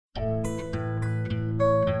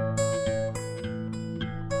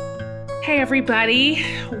Hey, everybody.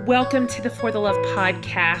 Welcome to the For the Love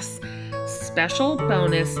podcast special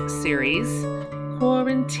bonus series,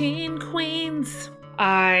 Quarantine Queens.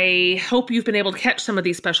 I hope you've been able to catch some of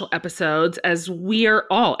these special episodes as we are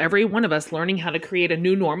all, every one of us, learning how to create a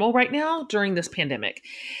new normal right now during this pandemic.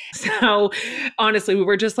 So honestly, we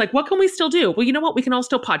were just like, what can we still do? Well, you know what? We can all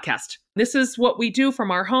still podcast. This is what we do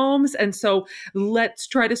from our homes. And so let's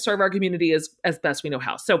try to serve our community as best we know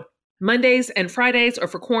how. So Mondays and Fridays are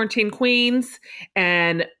for Quarantine Queens,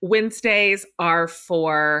 and Wednesdays are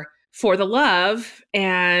for the Love.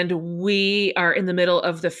 And we are in the middle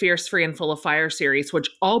of the Fierce, Free, and Full of Fire series, which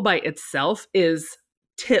all by itself is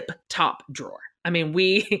tip top drawer. I mean,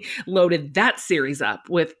 we loaded that series up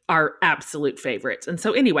with our absolute favorites. And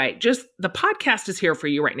so anyway, just the podcast is here for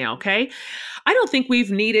you right now, okay? I don't think we've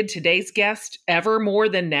needed today's guest ever more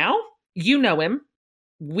than now. You know him.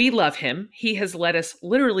 We love him. He has led us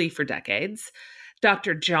literally for decades.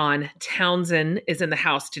 Dr. John Townsend is in the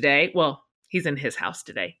house today. Well, he's in his house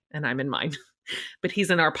today, and I'm in mine. But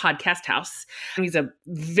he's in our podcast house. He's a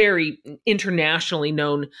very internationally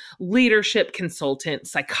known leadership consultant,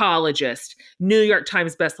 psychologist, New York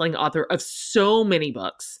Times bestselling author of so many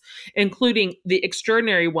books, including the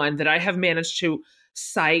extraordinary one that I have managed to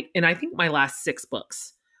cite in, I think, my last 6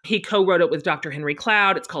 books. He co-wrote it with Dr. Henry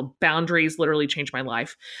Cloud. It's called Boundaries, Literally Changed My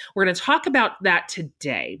Life. We're going to talk about that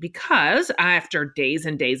today because after days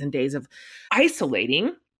and days and days of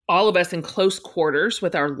isolating, all of us in close quarters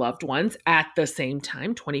with our loved ones at the same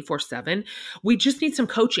time, 24/7, we just need some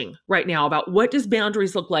coaching right now about what does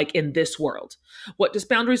boundaries look like in this world? What does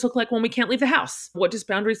boundaries look like when we can't leave the house? What does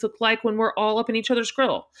boundaries look like when we're all up in each other's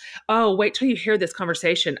grill? Oh, wait till you hear this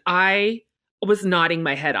conversation. I was nodding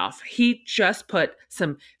my head off. He just put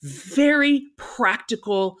some very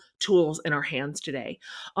practical tools in our hands today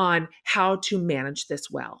on how to manage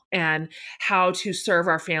this well and how to serve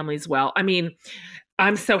our families well. I mean,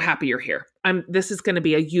 I'm so happy you're here. This is going to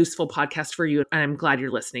be a useful podcast for you, and I'm glad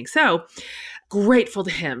you're listening. So grateful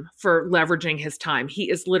to him for leveraging his time.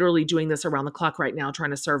 He is literally doing this around the clock right now,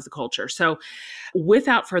 trying to serve the culture. So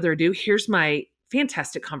without further ado, here's my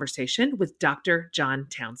fantastic conversation with Dr. John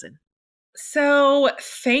Townsend. So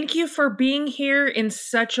thank you for being here in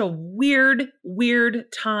such a weird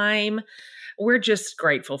time. We're just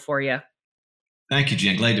grateful for you. Thank you,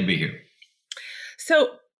 Jen. Glad to be here.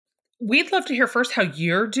 So we'd love to hear first how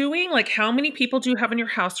you're doing. Like, how many people do you have in your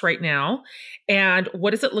house right now? And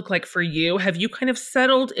what does it look like for you? Have you kind of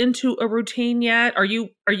settled into a routine yet? Are you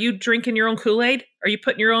drinking your own Kool-Aid? Are you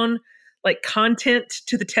putting your own content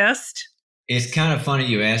to the test? It's kind of funny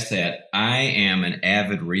you asked that. I am an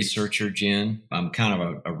avid researcher, Jen. I'm kind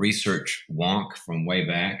of a research wonk from way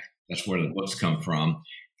back. That's where the books come from.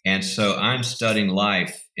 And so I'm studying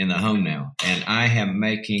life in the home now. And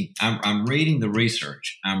I'm reading the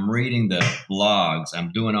research. I'm reading the blogs.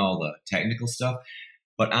 I'm doing all the technical stuff.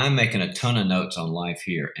 But I'm making a ton of notes on life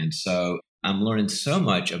here. And so I'm learning so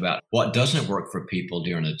much about what doesn't work for people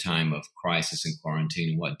during a time of crisis and quarantine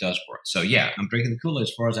and what does work. So yeah, I'm drinking the Kool-Aid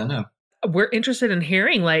as far as I know. We're interested in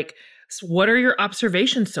hearing, what are your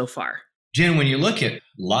observations so far? Jen, when you look at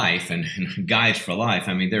life and guides for life,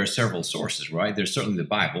 I mean, there are several sources, right? There's certainly the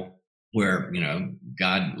Bible where,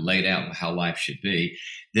 God laid out how life should be.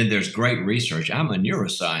 Then there's great research. I'm a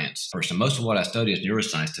neuroscience person. Most of what I study is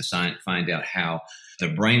neuroscience to find out how the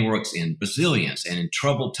brain works in resilience and in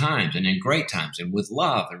troubled times and in great times and with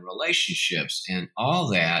love and relationships and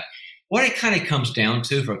all that. What it kind of comes down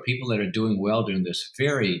to for people that are doing well during this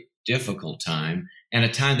very difficult time and a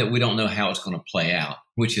time that we don't know how it's going to play out,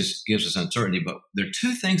 which gives us uncertainty. But there are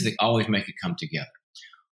 2 things that always make it come together.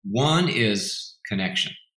 One is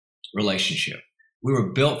connection, relationship. We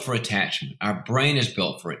were built for attachment. Our brain is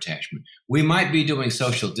built for attachment. We might be doing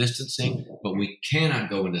social distancing, but we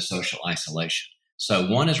cannot go into social isolation. So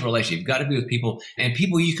one is relationship. You've got to be with people and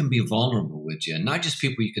people you can be vulnerable with, Jen, not just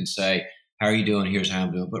people you can say, how are you doing? Here's how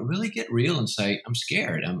I'm doing, but really get real and say, I'm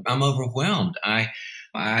scared. I'm overwhelmed. I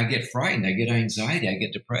get frightened. I get anxiety. I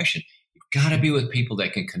get depression. You've got to be with people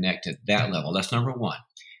that can connect at that level. That's number one.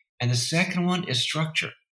 And the second one is structure.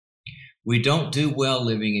 We don't do well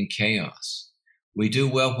living in chaos. We do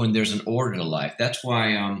well when there's an order to life. That's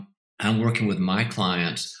why I'm working with my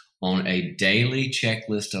clients on a daily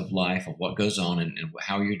checklist of life of what goes on and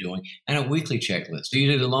how you're doing, and a weekly checklist. Do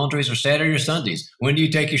you do the laundries or Saturday or Sundays? When do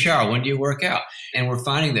you take your shower? When do you work out? And we're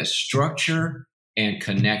finding that structure and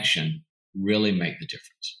connection really make the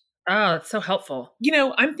difference. Oh, that's so helpful.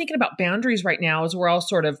 I'm thinking about boundaries right now as we're all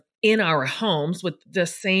sort of in our homes with the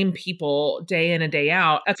same people day in and day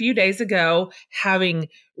out. A few days ago, having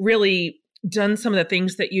really done some of the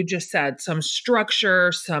things that you just said, some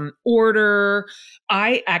structure, some order.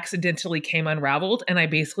 I accidentally came unraveled and I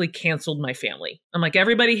basically canceled my family. I'm like,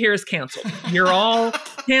 everybody here is canceled. You're all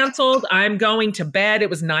canceled. I'm going to bed. It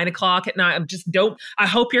was 9:00 at night. I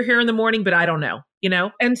hope you're here in the morning, but I don't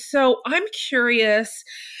know, And so I'm curious.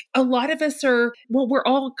 A lot of us we're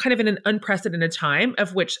all kind of in an unprecedented time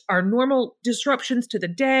of which our normal disruptions to the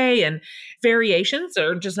day and variations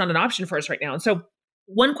are just not an option for us right now. And so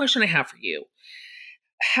one question I have for you,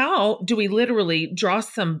 how do we literally draw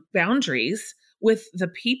some boundaries with the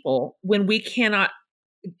people when we cannot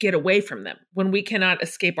get away from them, when we cannot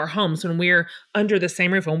escape our homes, when we're under the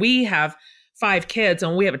same roof, when we have 5 kids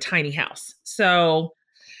and we have a tiny house? So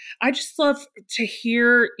I just love to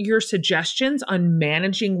hear your suggestions on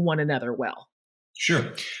managing one another well.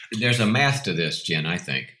 Sure. There's a math to this, Jen, I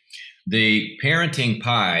think. The parenting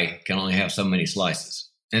pie can only have so many slices.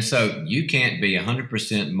 And so you can't be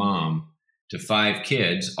 100% mom to 5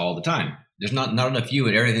 kids all the time. There's not enough you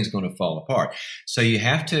and everything's going to fall apart. So you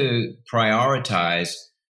have to prioritize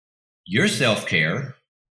your self-care,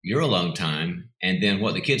 your alone time, and then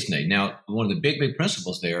what the kids need. Now, one of the big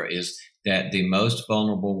principles there is that the most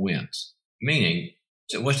vulnerable wins. Meaning,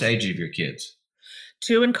 so what's the age of your kids?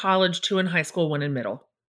 2 in college, 2 in high school, 1 in middle.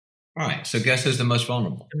 All right. So guess who's the most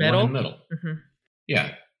vulnerable? The middle? 1 in middle. Mm-hmm.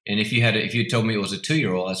 Yeah. And if you told me it was a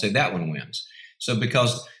 2-year-old, I'd say that one wins. So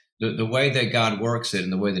because the way that God works it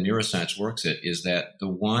and the way the neuroscience works it is that the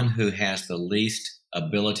one who has the least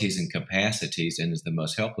abilities and capacities and is the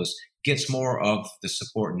most helpless gets more of the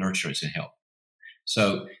support, nurturance, and help.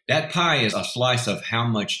 So that pie is a slice of how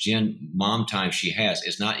much mom time she has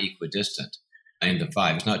is not equidistant in the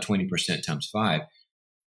 5. It's not 20% times 5.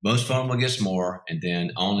 Most vulnerable gets more, and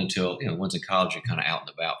then on until, one's in college are kind of out and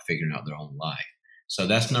about figuring out their own life. So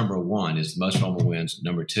that's number 1 is most vulnerable wins.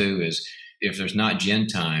 Number 2 is if there's not Jen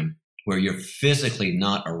time where you're physically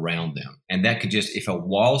not around them. And that could if a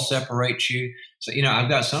wall separates you. So, I've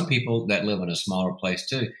got some people that live in a smaller place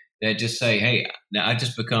too that just say, hey, now I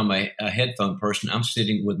just become a headphone person. I'm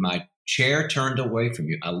sitting with my chair turned away from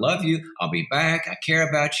you. I love you. I'll be back. I care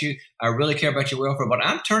about you. I really care about your welfare, but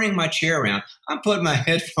I'm turning my chair around. I'm putting my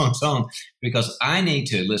headphones on because I need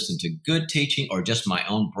to listen to good teaching or just my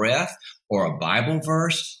own breath or a Bible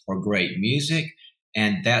verse or great music.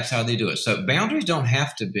 And that's how they do it. So boundaries don't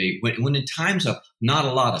have to be, when in times of not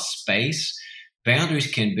a lot of space, boundaries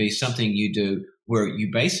can be something you do where you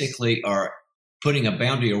basically are putting a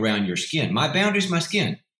boundary around your skin. My boundary is my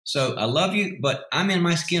skin. So I love you, but I'm in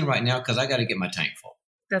my skin right now because I got to get my tank full.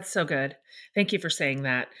 That's so good. Thank you for saying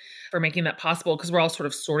that, for making that possible, because we're all sort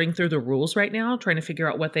of sorting through the rules right now, trying to figure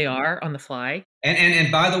out what they are on the fly.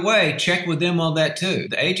 And by the way, check with them on that too.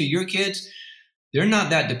 The age of your kids, they're not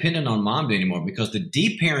that dependent on mom anymore because the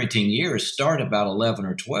de-parenting years start about 11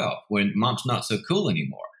 or 12 when mom's not so cool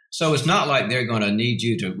anymore. So it's not like they're going to need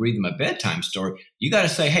you to read them a bedtime story. You got to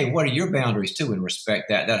say, hey, what are your boundaries too, and respect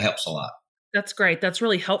that. That helps a lot. That's great. That's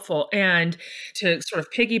really helpful. And to sort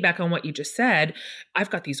of piggyback on what you just said, I've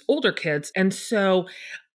got these older kids. And so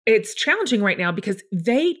it's challenging right now because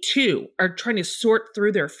they too are trying to sort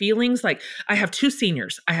through their feelings. Like I have 2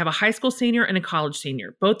 seniors. I have a high school senior and a college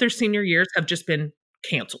senior. Both their senior years have just been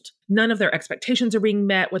canceled. None of their expectations are being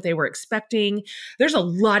met, what they were expecting. There's a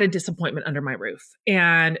lot of disappointment under my roof.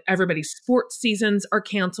 And everybody's sports seasons are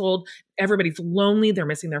canceled. Everybody's lonely. They're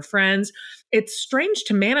missing their friends. It's strange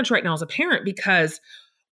to manage right now as a parent because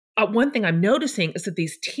one thing I'm noticing is that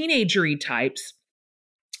these teenagery types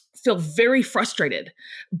feel very frustrated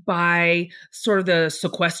by sort of the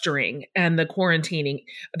sequestering and the quarantining.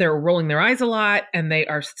 They're rolling their eyes a lot and they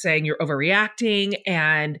are saying you're overreacting.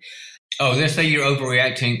 And oh, they say you're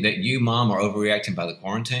overreacting, that you, mom, are overreacting by the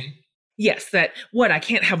quarantine? Yes, I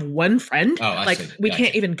can't have one friend. Oh, I see. We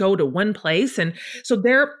can't even go to one place. And so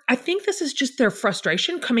I think this is just their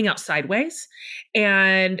frustration coming out sideways,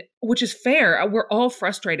 and which is fair. We're all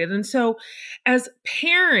frustrated. And so as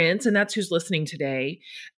parents, and that's who's listening today,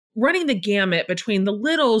 running the gamut between the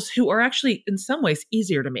littles who are actually in some ways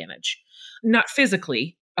easier to manage, not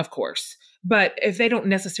physically, of course, but if they don't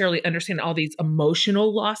necessarily understand all these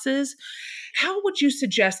emotional losses, how would you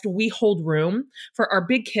suggest we hold room for our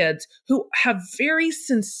big kids who have very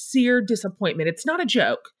sincere disappointment? It's not a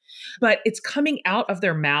joke, but it's coming out of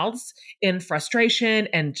their mouths in frustration,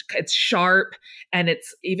 and it's sharp, and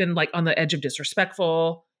it's even like on the edge of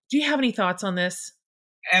disrespectful. Do you have any thoughts on this?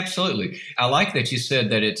 Absolutely. I like that you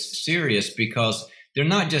said that it's serious because they're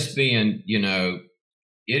not just being,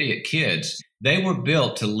 idiot kids. They were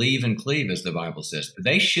built to leave and cleave, as the Bible says.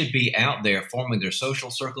 They should be out there forming their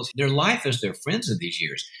social circles. Their life is their friends of these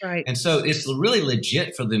years. Right. And so it's really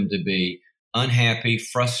legit for them to be unhappy,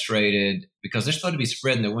 frustrated, because they're supposed to be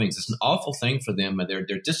spreading their wings. It's an awful thing for them, and their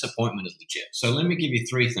disappointment is legit. So let me give you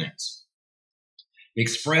three things: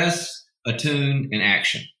 express, attune, and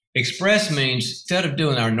action. Express means instead of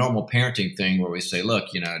doing our normal parenting thing where we say, look,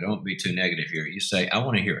 don't be too negative here. You say, I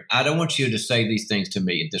want to hear it. I don't want you to say these things to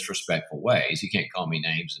me in disrespectful ways. You can't call me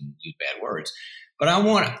names and use bad words. But I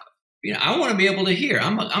want to be able to hear.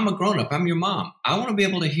 I'm a grown-up. I'm your mom. I want to be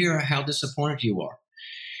able to hear how disappointed you are.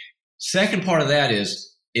 Second part of that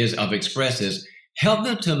is help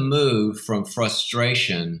them to move from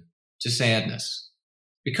frustration to sadness.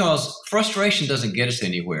 Because frustration doesn't get us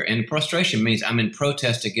anywhere. And frustration means I'm in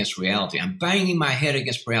protest against reality. I'm banging my head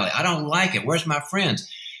against reality. I don't like it. Where's my friends?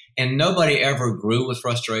 And nobody ever grew with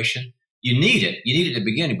frustration. You need it. You need it at the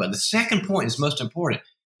beginning. But the second point is most important.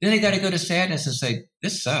 Then they got to go to sadness and say,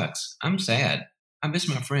 this sucks. I'm sad. I miss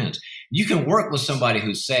my friends. You can work with somebody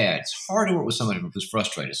who's sad. It's hard to work with somebody who's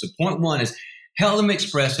frustrated. So point one is help them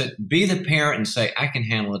express it. Be the parent and say, I can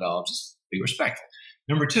handle it all. Just be respectful.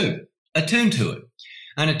 Number two, attune to it.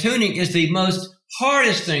 And attuning is the most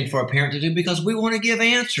hardest thing for a parent to do because we want to give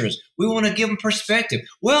answers. We want to give them perspective.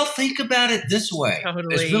 Well, think about it this way.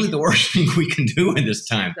 Totally. It's really the worst thing we can do in this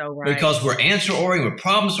time So right. because we're answer-oriented, we're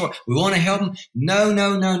problem-oriented. We want to help them.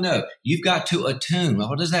 No. You've got to attune. Well,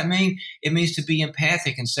 what does that mean? It means to be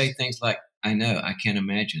empathic and say things like, I know, I can't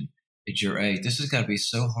imagine. At your age, this has got to be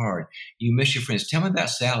so hard. You miss your friends. Tell me about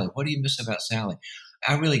Sally. What do you miss about Sally?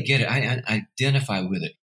 I really get it. I identify with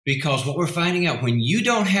it. Because what we're finding out, when you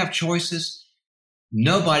don't have choices,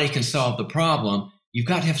 nobody can solve the problem. You've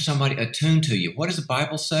got to have somebody attuned to you. What does the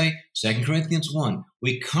Bible say? 2 Corinthians 1.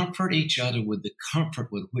 We comfort each other with the comfort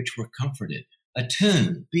with which we're comforted.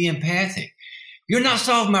 Attune. Be empathic. You're not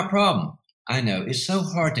solving my problem. I know. It's so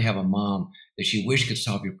hard to have a mom that you wish could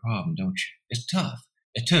solve your problem, don't you? It's tough.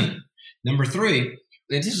 Attune. Number three,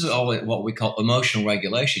 and this is all what we call emotional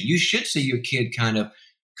regulation. You should see your kid kind of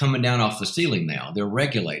coming down off the ceiling now. They're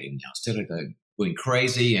regulating now instead of going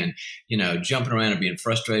crazy and, jumping around and being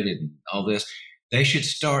frustrated and all this. They should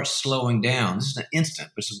start slowing down. This is an instant.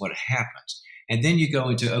 This is what happens. And then you go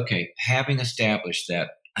into, okay, having established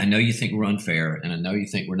that I know you think we're unfair and I know you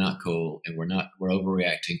think we're not cool and we're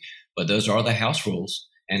overreacting, but those are the house rules.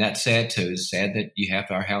 And that's sad too. It's sad that you have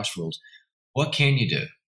our house rules. What can you do?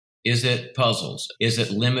 Is it puzzles? Is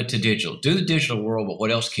it limit to digital? Do the digital world, but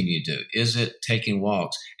what else can you do? Is it taking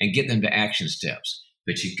walks and get them to action steps?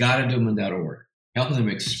 But you got to do them in that order. Helping them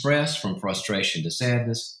express from frustration to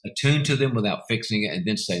sadness, attune to them without fixing it, and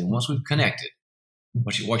then saying, once we've connected,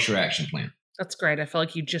 what's your action plan? That's great. I feel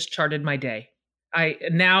like you just charted my day. I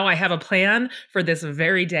have a plan for this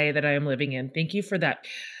very day that I am living in. Thank you for that.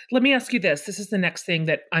 Let me ask you this. This is the next thing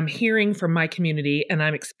that I'm hearing from my community and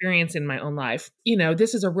I'm experiencing in my own life.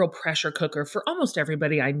 This is a real pressure cooker for almost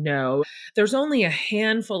everybody I know. There's only a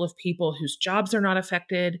handful of people whose jobs are not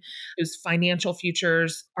affected, whose financial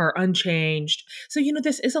futures are unchanged. So,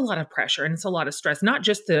 this is a lot of pressure and it's a lot of stress, not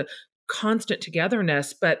just the constant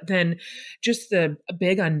togetherness, but then just the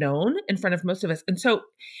big unknown in front of most of us. And so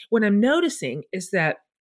what I'm noticing is that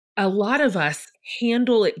a lot of us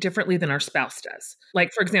handle it differently than our spouse does.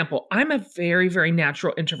 Like, for example, I'm a very, very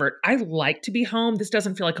natural introvert. I like to be home. This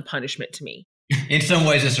doesn't feel like a punishment to me. In some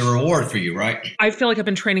ways, it's a reward for you, right? I feel like I've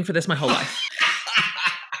been training for this my whole life.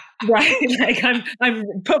 Right. Like I'm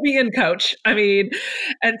put me in, coach.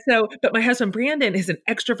 But my husband, Brandon, is an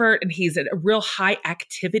extrovert and he's a real high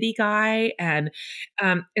activity guy. And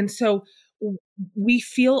so we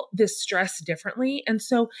feel this stress differently. And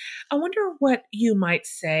so I wonder what you might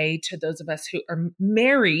say to those of us who are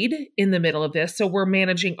married in the middle of this. So we're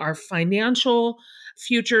managing our financial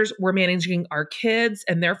futures, we're managing our kids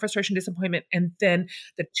and their frustration, disappointment. And then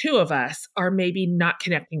the two of us are maybe not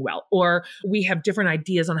connecting well, or we have different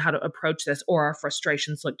ideas on how to approach this, or our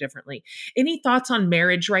frustrations look differently. Any thoughts on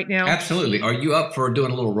marriage right now? Absolutely. Are you up for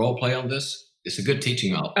doing a little role play on this? It's a good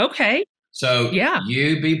teaching model. Okay. So yeah.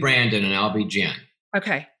 You be Brandon and I'll be Jen.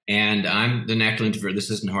 Okay. And I'm the natural introvert. This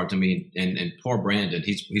isn't hard to me. And poor Brandon,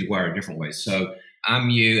 he's wired different ways. So I'm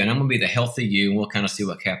you and I'm going to be the healthy you and we'll kind of see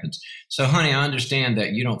what happens. So honey, I understand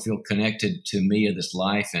that you don't feel connected to me or this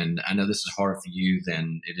life. And I know this is harder for you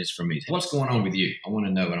than it is for me. What's going on with you? I want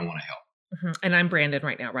to know and I want to help. Mm-hmm. And I'm Brandon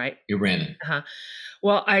right now, right? You're Brandon. Uh-huh.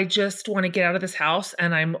 Well, I just want to get out of this house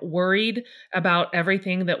and I'm worried about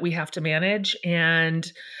everything that we have to manage. And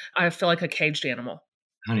I feel like a caged animal.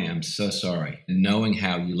 Honey, I'm so sorry. Knowing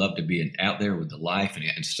how you love to be out there with the life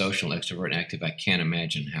and social, extrovert, and active, I can't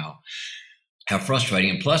imagine how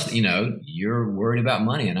frustrating. And plus, you're worried about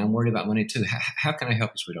money and I'm worried about money too. How can I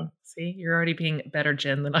help you, sweetheart? See, you're already being better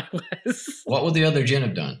Jen than I was. What would the other Jen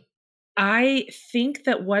have done? I think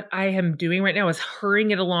that what I am doing right now is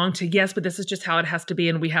hurrying it along to, yes, but this is just how it has to be,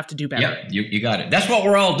 and we have to do better. Yep, you got it. That's what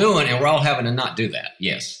we're all doing, and we're all having to not do that.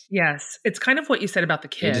 Yes. Yes. It's kind of what you said about the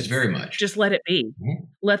kids. It is very much. Just let it be. Mm-hmm.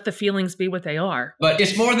 Let the feelings be what they are. But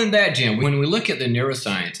it's more than that, Jim. When we look at the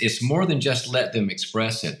neuroscience, it's more than just let them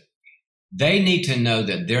express it. They need to know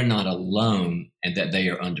that they're not alone and that they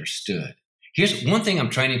are understood. Here's one thing I'm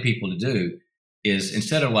training people to do is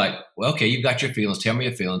instead of like, well, okay, you've got your feelings. Tell me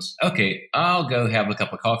your feelings. Okay, I'll go have a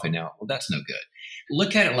cup of coffee now. Well, that's no good.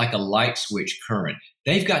 Look at it like a light switch current.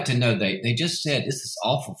 They've got to know they just said, this is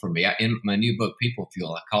awful for me. In my new book, People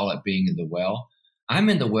Fuel, I call it being in the well. I'm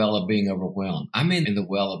in the well of being overwhelmed. I'm in the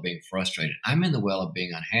well of being frustrated. I'm in the well of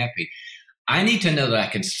being unhappy. I need to know that I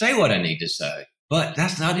can say what I need to say, but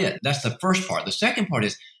that's not it. That's the first part. The second part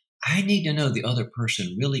is I need to know the other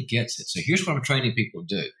person really gets it. So here's what I'm training people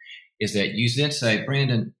to do. Is that you then say,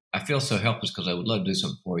 Brandon, I feel so helpless because I would love to do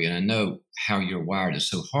something for you. And I know how you're wired is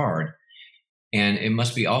so hard and it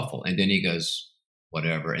must be awful. And then he goes,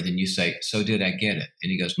 whatever. And then you say, so did I get it? And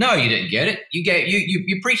he goes, no, you didn't get it.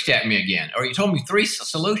 You preached at me again. Or you told me 3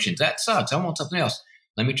 solutions. That sucks. I want something else.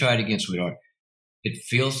 Let me try it again, sweetheart. It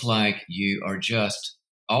feels like you are just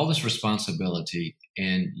all this responsibility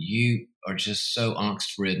and you are just so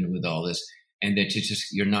angst-ridden with all this. And that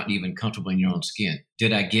you're not even comfortable in your own skin.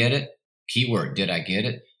 Did I get it? Keyword, did I get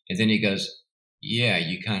it? And then he goes, yeah,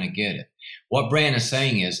 you kind of get it. What Brandon is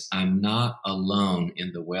saying is, I'm not alone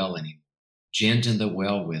in the well anymore. Jen's in the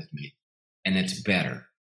well with me, and it's better.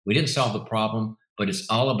 We didn't solve the problem, but it's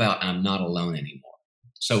all about I'm not alone anymore.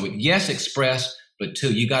 So yes, express, but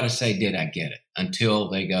 2, you got to say, did I get it?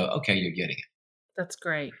 Until they go, okay, you're getting it. That's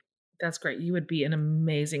great. That's great. You would be an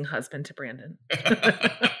amazing husband to Brandon.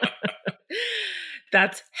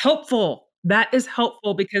 That's helpful. That is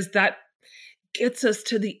helpful because that gets us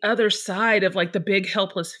to the other side of like the big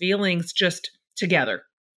helpless feelings just together.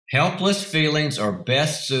 Helpless feelings are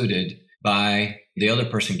best suited by the other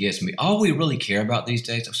person gets me. All we really care about these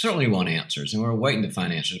days, I certainly want answers and we're waiting to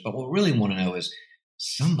find answers, but what we really want to know is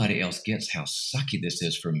somebody else gets how sucky this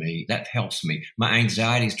is for me. That helps me. My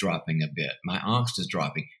anxiety is dropping a bit. My angst is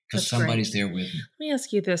dropping because somebody's there with me. Let me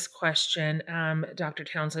ask you this question, Dr.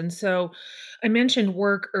 Townsend. So I mentioned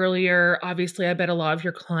work earlier. Obviously, I bet a lot of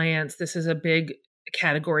your clients, this is a big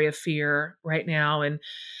category of fear right now and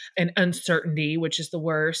uncertainty, which is the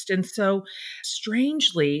worst. And so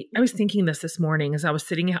strangely, I was thinking this morning as I was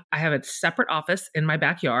sitting, I have a separate office in my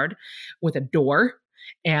backyard with a door.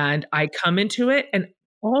 And I come into it and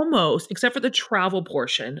almost, except for the travel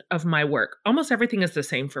portion of my work, almost everything is the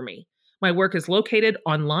same for me. My work is located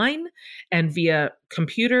online and via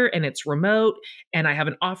computer and it's remote and I have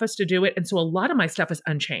an office to do it. And so a lot of my stuff is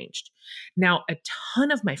unchanged. Now, a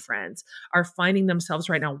ton of my friends are finding themselves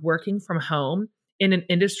right now working from home in an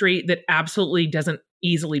industry that absolutely doesn't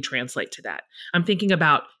easily translate to that. I'm thinking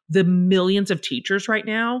about the millions of teachers right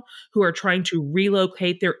now who are trying to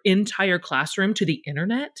relocate their entire classroom to the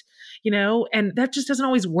internet, and that just doesn't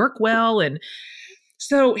always work well. And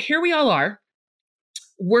so here we all are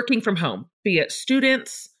working from home, be it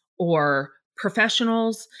students or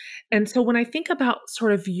professionals. And so when I think about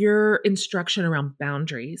sort of your instruction around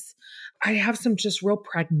boundaries, I have some just real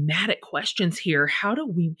pragmatic questions here. How do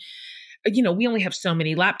we only have so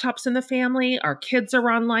many laptops in the family. Our kids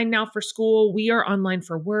are online now for school. We are online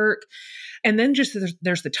for work. And then just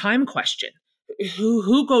there's the time question.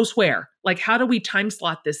 Who goes where? Like, how do we time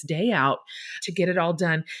slot this day out to get it all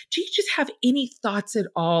done? Do you just have any thoughts at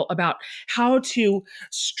all about how to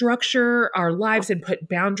structure our lives and put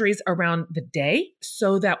boundaries around the day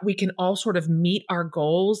so that we can all sort of meet our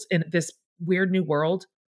goals in this weird new world?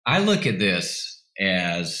 I look at this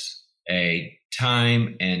as a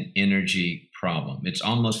time and energy problem. It's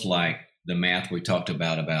almost like the math we talked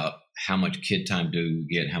about how much kid time do we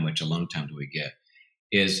get, how much alone time do we get.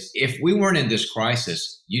 Is if we weren't in this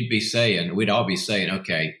crisis, we'd all be saying,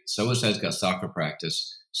 okay, so-and-so's got soccer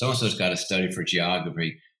practice, so-and-so's got to study for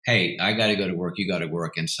geography. Hey, I got to go to work, you got to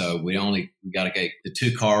work. And so we got to get the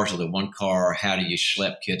 2 cars or the 1 car. How do you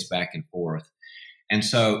schlep kids back and forth? And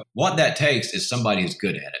so what that takes is somebody who's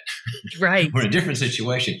good at it. Right. We're in a different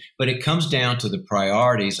situation, but it comes down to the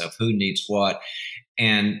priorities of who needs what.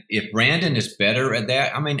 And if Brandon is better at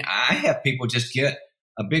that, I have people just get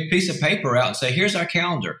a big piece of paper out and say, here's our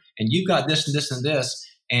calendar. And you've got this and this and this.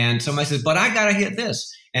 And somebody says, but I got to hit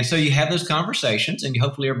this. And so you have those conversations and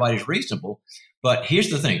hopefully everybody's reasonable. But here's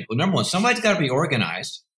the thing. Well, number 1, somebody's got to be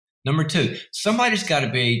organized. Number 2, somebody's got to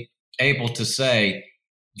be able to say,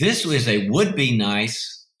 this is a would be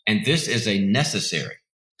nice, and this is a necessary.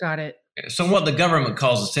 Got it. So what the government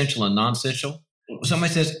calls essential and non-essential,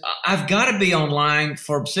 Somebody says, I've got to be online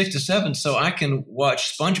for 6 to 7 so I can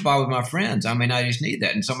watch SpongeBob with my friends. I mean, I just need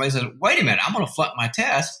that. And somebody says, wait a minute, I'm going to flunk my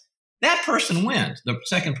test. That person wins. The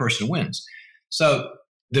second person wins. So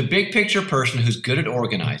the big picture person who's good at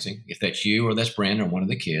organizing, if that's you or that's Brandon or one of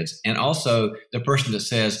the kids, and also the person that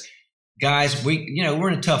says, guys, we're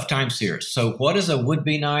in a tough times here. So what is a would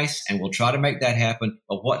be nice? And we'll try to make that happen.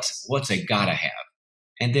 But what's a gotta have?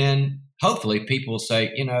 And then hopefully people will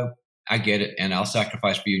say, I get it, and I'll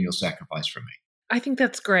sacrifice for you, and you'll sacrifice for me. I think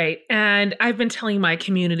that's great. And I've been telling my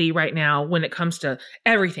community right now when it comes to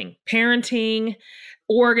everything, parenting,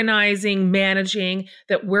 organizing, managing,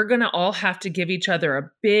 that we're going to all have to give each other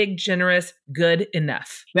a big, generous, good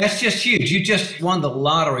enough. That's just huge. You just won the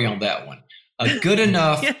lottery on that one. A good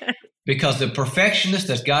enough, yeah. Because the perfectionist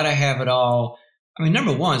that's got to have it all. I mean,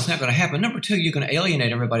 number one, it's not going to happen. Number two, you're going to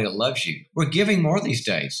alienate everybody that loves you. We're giving more these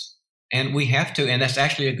days, and we have to, and that's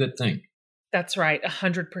actually a good thing. That's right.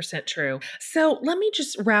 100% true. So let me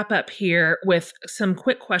just wrap up here with some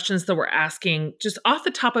quick questions that we're asking just off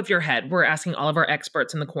the top of your head. We're asking all of our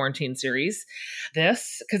experts in the quarantine series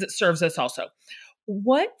this because it serves us also.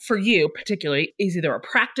 What for you particularly is either a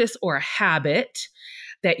practice or a habit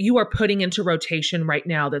that you are putting into rotation right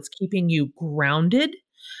now that's keeping you grounded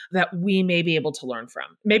that we may be able to learn from?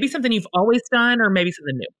 Maybe something you've always done or maybe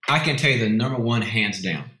something new. I can tell you the number one, hands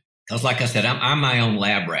down. Because like I said, I'm my own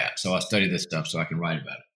lab rat, so I study this stuff so I can write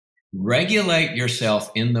about it. Regulate yourself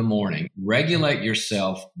in the morning. Regulate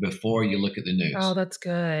yourself before you look at the news. Oh, that's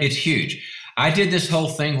good. It's huge. I did this whole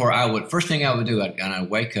thing where first thing I would do, when I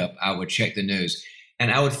wake up, I would check the news, and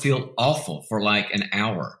I would feel awful for like an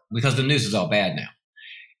hour because the news is all bad now.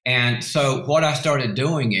 And so what I started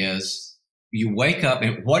doing is you wake up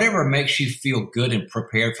and whatever makes you feel good and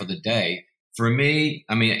prepared for the day. For me,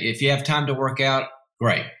 I mean, if you have time to work out,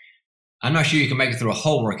 great. I'm not sure you can make it through a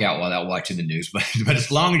whole workout without watching the news, but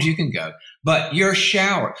as long as you can go. But your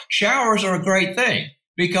showers are a great thing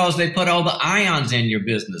because they put all the ions in your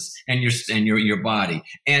business and your body.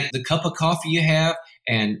 And the cup of coffee you have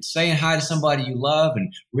and saying hi to somebody you love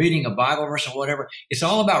and reading a Bible verse or whatever, it's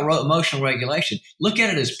all about emotional regulation. Look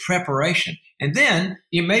at it as preparation. And then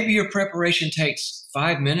maybe your preparation takes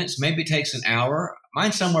 5 minutes, maybe it takes an hour.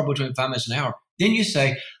 Mine's somewhere between 5 minutes and an hour. Then you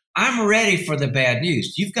say, I'm ready for the bad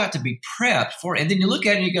news. You've got to be prepped for it. And then you look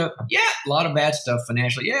at it and you go, yeah, a lot of bad stuff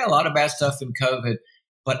financially. Yeah, a lot of bad stuff in COVID,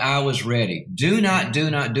 but I was ready. Do not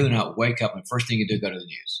wake up and first thing you do, go to the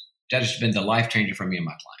news. That has been the life changer for me and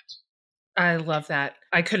my clients. I love that.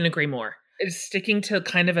 I couldn't agree more. It's sticking to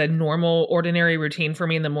kind of a normal, ordinary routine for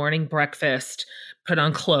me in the morning, breakfast, put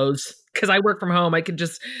on clothes. Because I work from home, I could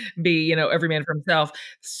just be, every man for himself.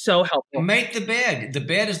 So helpful. Make the bed. The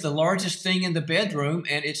bed is the largest thing in the bedroom,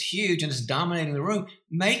 and it's huge, and it's dominating the room.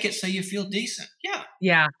 Make it so you feel decent. Yeah.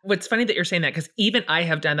 Yeah. What's funny that you're saying that, because even I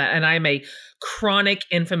have done that, and I'm a chronic,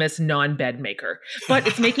 infamous non-bed maker. But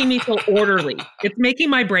it's making me feel orderly. It's making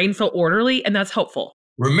my brain feel orderly, and that's helpful.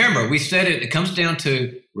 Remember, we said it comes down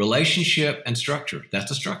to relationship and structure. That's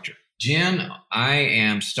the structure. Jen, I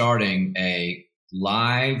am starting a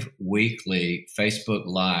live weekly Facebook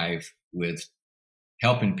Live with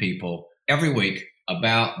helping people every week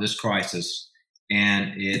about this crisis.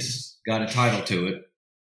 And it's got a title to it.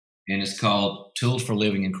 And it's called Tools for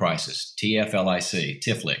Living in Crisis,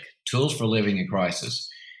 TFLIC, Tools for Living in Crisis.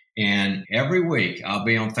 And every week I'll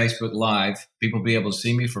be on Facebook Live. People will be able to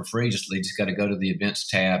see me for free. They just got to go to the events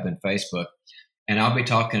tab in Facebook. And I'll be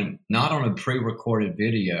talking not on a pre-recorded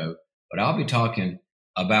video, but I'll be talking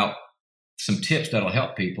about some tips that'll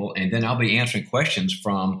help people. And then I'll be answering questions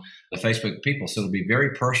from the Facebook people. So it'll be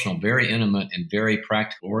very personal, very intimate, and very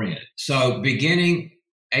practical oriented. So beginning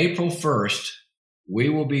April 1st, we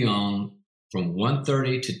will be on from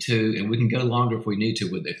 1:30 to 2, and we can go longer if we need to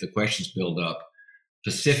if the questions build up,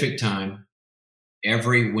 Pacific time,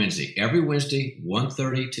 every Wednesday. Every Wednesday,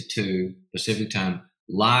 1:30 to 2 Pacific time,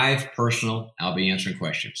 live, personal. I'll be answering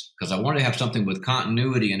questions because I want to have something with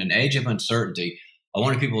continuity in an age of uncertainty. I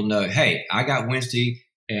wanted people to know, hey, I got Wednesday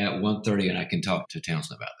at 1:30 and I can talk to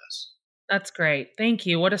Townsend about this. That's great. Thank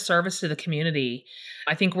you. What a service to the community.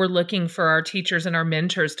 I think we're looking for our teachers and our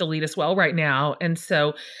mentors to lead us well right now. And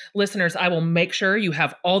so, listeners, I will make sure you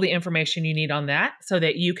have all the information you need on that so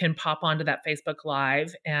that you can pop onto that Facebook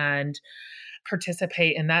Live and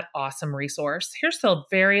participate in that awesome resource. Here's the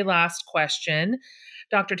very last question.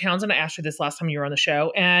 Dr. Townsend, I asked you this last time you were on the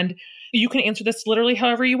show, and you can answer this literally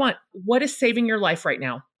however you want. What is saving your life right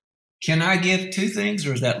now? Can I give 2 things,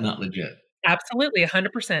 or is that not legit? Absolutely,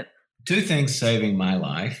 100%. 2 things saving my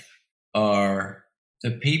life are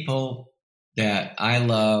the people that I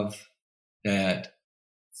love that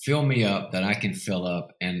fill me up that I can fill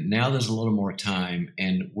up. And now there's a little more time,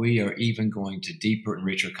 and we are even going to deeper and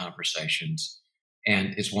richer conversations.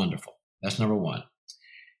 And it's wonderful. That's number one.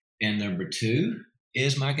 And number two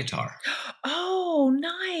is my guitar. Oh,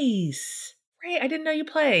 nice. Great. I didn't know you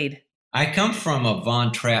played. I come from a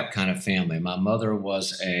Von Trapp kind of family. My mother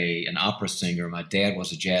was an opera singer. My dad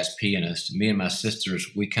was a jazz pianist. Me and my sisters,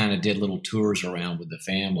 we kind of did little tours around with the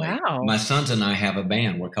family. Wow. My sons and I have a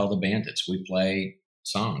band. We're called the Bandits. We play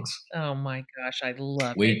songs. Oh my gosh, I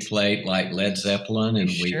love it. We played like Led Zeppelin, and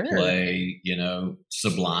Sure. we play,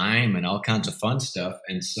 Sublime and all kinds of fun stuff.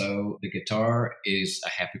 And so the guitar is a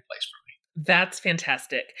happy place for me. That's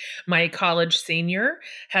fantastic. My college senior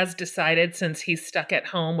has decided, since he's stuck at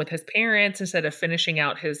home with his parents instead of finishing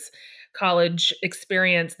out his college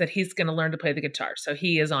experience, that he's going to learn to play the guitar. So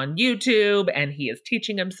he is on YouTube and he is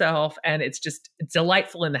teaching himself, and it's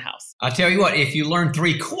delightful in the house. I'll tell you what, if you learn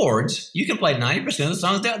 3 chords, you can play 90% of the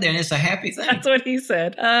songs out there, and it's a happy thing. That's what he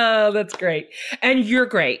said. Oh, that's great. And you're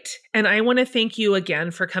great. And I want to thank you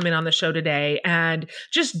again for coming on the show today and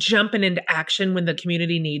just jumping into action when the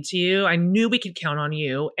community needs you. I knew we could count on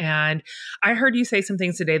you. And I heard you say some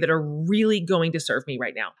things today that are really going to serve me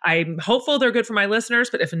right now. I'm hopeful they're good for my listeners,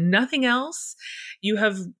 but if nothing else, you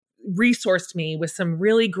have resourced me with some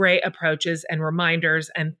really great approaches and reminders.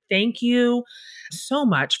 And thank you so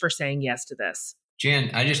much for saying yes to this.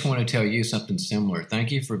 Jen, I just want to tell you something similar.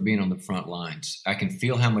 Thank you for being on the front lines. I can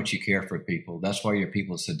feel how much you care for people. That's why your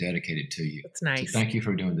people are so dedicated to you. That's nice. So thank you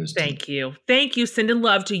for doing this. Thank you. Thank you. Sending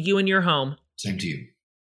love to you and your home. Same to you.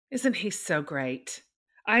 Isn't he so great?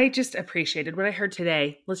 I just appreciated what I heard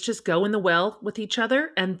today. Let's just go in the well with each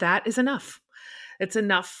other, and that is enough. It's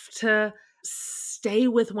enough to stay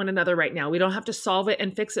with one another right now. We don't have to solve it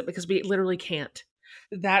and fix it because we literally can't.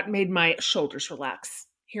 That made my shoulders relax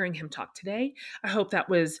hearing him talk today. I hope that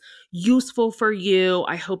was useful for you.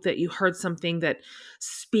 I hope that you heard something that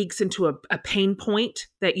speaks into a pain point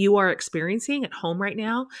that you are experiencing at home right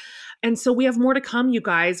now. And so we have more to come, you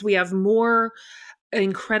guys. We have more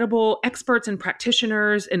incredible experts and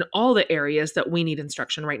practitioners in all the areas that we need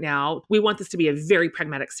instruction right now. We want this to be a very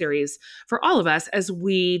pragmatic series for all of us as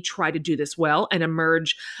we try to do this well and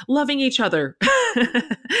emerge loving each other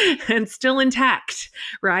and still intact,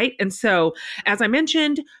 right? And so, as I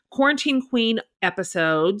mentioned, Quarantine Queen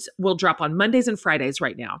episodes will drop on Mondays and Fridays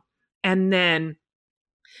right now. And then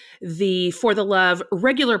the For the Love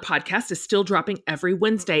regular podcast is still dropping every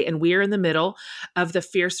Wednesday, and we are in the middle of the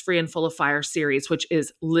Fierce, Free, and Full of Fire series, which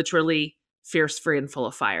is literally fierce, free, and full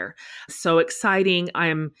of fire. So exciting.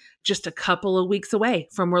 I'm just a couple of weeks away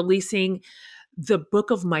from releasing the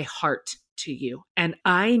book of my heart to you. And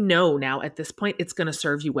I know now at this point, it's going to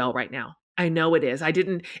serve you well right now. I know it is. I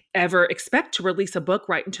didn't ever expect to release a book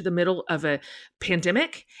right into the middle of a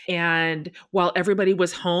pandemic. And while everybody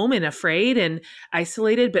was home and afraid and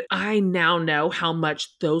isolated, but I now know how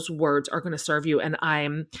much those words are going to serve you. And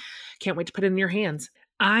can't wait to put it in your hands.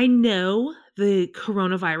 I know the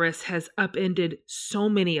coronavirus has upended so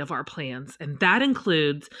many of our plans, and that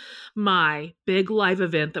includes my big live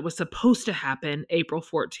event that was supposed to happen April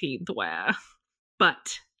 14th. Wow.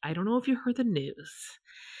 But I don't know if you heard the news.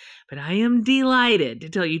 But I am delighted to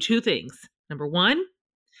tell you 2 things. Number 1,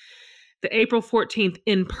 the April 14th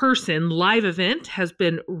in-person live event has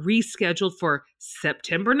been rescheduled for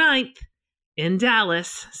September 9th in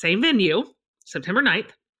Dallas, same venue, September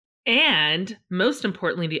 9th. And most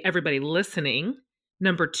importantly to everybody listening,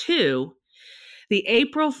 number 2, the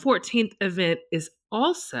April 14th event is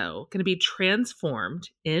also going to be transformed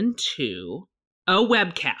into a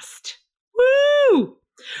webcast. Woo!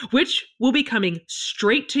 Which will be coming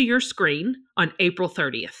straight to your screen on April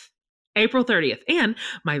 30th. April 30th. And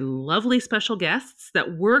my lovely special guests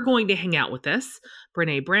that we're going to hang out with us,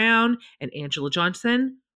 Brene Brown and Angela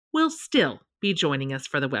Johnson, will still be joining us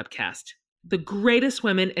for the webcast. The greatest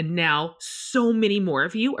women, and now so many more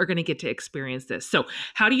of you are going to get to experience this. So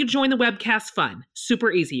how do you join the webcast fun?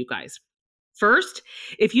 Super easy, you guys. First,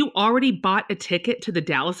 if you already bought a ticket to the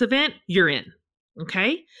Dallas event, you're in.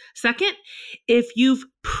 Okay. Second, if you've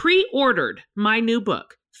pre-ordered my new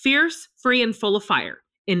book, Fierce, Free, and Full of Fire,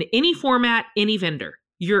 in any format, any vendor,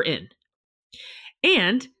 you're in.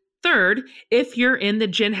 And third, if you're in the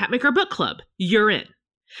Jen Hatmaker Book Club, you're in.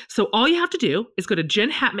 So all you have to do is go to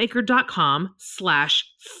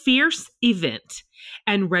jenhatmaker.com/fierce event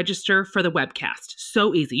and register for the webcast.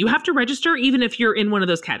 So easy. You have to register even if you're in one of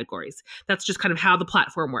those categories. That's just kind of how the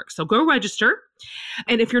platform works. So go register.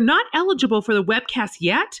 And if you're not eligible for the webcast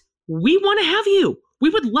yet, we want to have you. We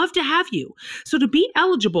would love to have you. So to be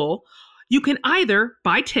eligible, you can either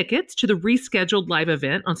buy tickets to the rescheduled live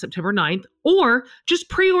event on September 9th or just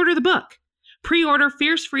pre-order the book. Pre-order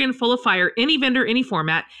Fierce, Free, and Full of Fire, any vendor, any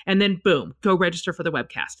format, and then boom, go register for the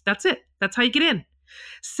webcast. That's it. That's how you get in.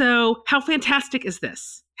 So how fantastic is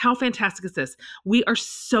this? How fantastic is this? We are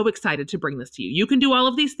so excited to bring this to you. You can do all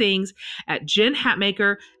of these things at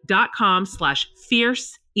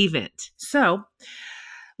jenhatmaker.com/fierce event. So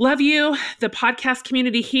love you. The podcast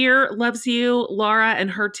community here loves you. Laura and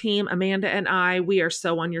her team, Amanda and I, we are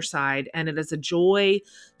so on your side. And it is a joy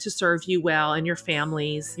to serve you well and your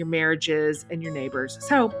families, your marriages, and your neighbors.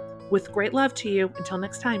 So with great love to you, until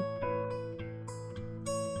next time.